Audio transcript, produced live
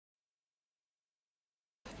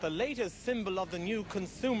The latest symbol of the new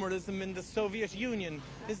consumerism in the Soviet Union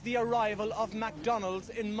is the arrival of McDonald's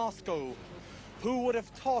in Moscow. Who would have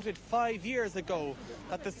thought it 5 years ago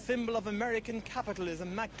that the symbol of American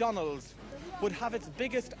capitalism, McDonald's, would have its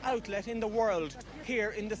biggest outlet in the world here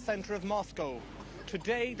in the centre of Moscow?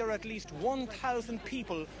 Today there are at least 1,000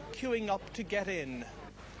 people queuing up to get in.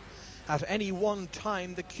 At any one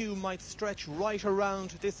time the queue might stretch right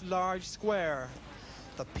around this large square.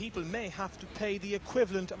 The people may have to pay the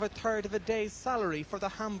equivalent of a third of a day's salary for the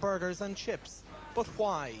hamburgers and chips. But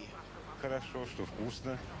why? Хорошо, что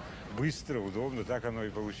вкусно, быстро, удобно, так оно и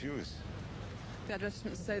получилось. The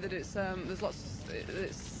advertisements say that it's a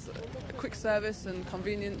quick service and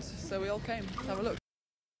convenient, so we all came to have a look.